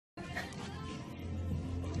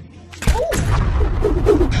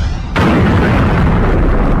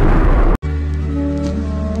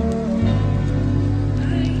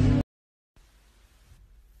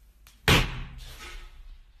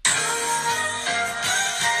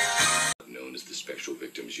Known as the Special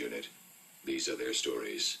Victims Unit. These are their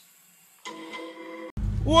stories.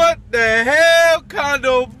 What the hell kind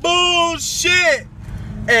of bullshit?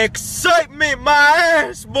 Excitement my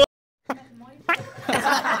ass, boy.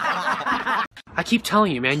 I keep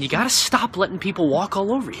telling you, man, you gotta stop letting people walk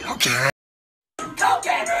all over you. Cocaine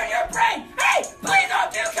ruin your brain! Hey, please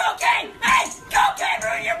don't do cocaine! Hey, cocaine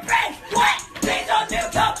ruin your brain! What? Please don't do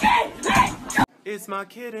cocaine! Hey! It's my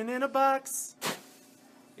kitten in a box.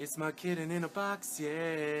 It's my kitten in a box,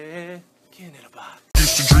 yeah. Kitten in a box.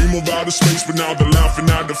 Used to dream of outer space, but now they're laughing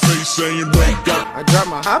at the face, saying, wake up. I dropped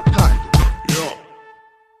my hot pot. Yeah.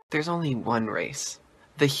 There's only one race.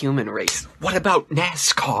 The human race. What about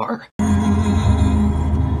NASCAR?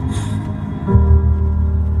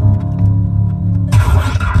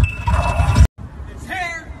 His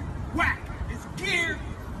hair, whack. His gear,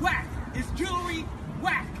 whack. His jewelry,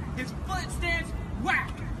 whack. His foot stance,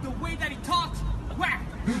 whack. The way that he talks, whack.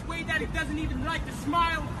 The way that he doesn't even like to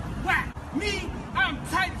smile, whack. Me, I'm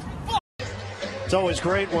tight as fuck. It's always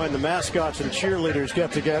great when the mascots and cheerleaders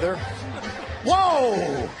get together.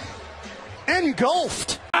 Whoa!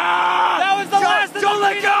 Engulfed! That was the last of Don't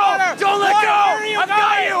let go! Don't let go! I've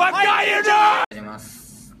got you! I've got you now!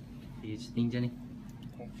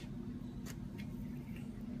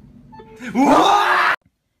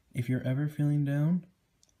 If you're ever feeling down,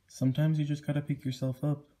 sometimes you just gotta pick yourself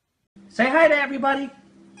up. Say hi to everybody.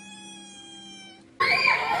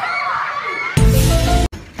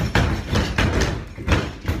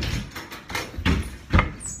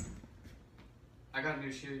 I got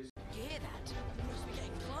new shoes. Hear that? We must be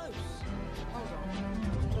getting close.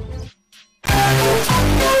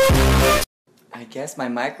 I guess my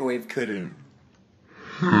microwave couldn't.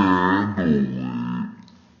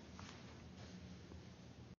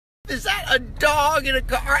 Is that a dog in a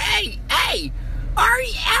car? Hey, hey!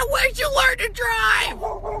 Where'd you learn to drive?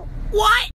 What?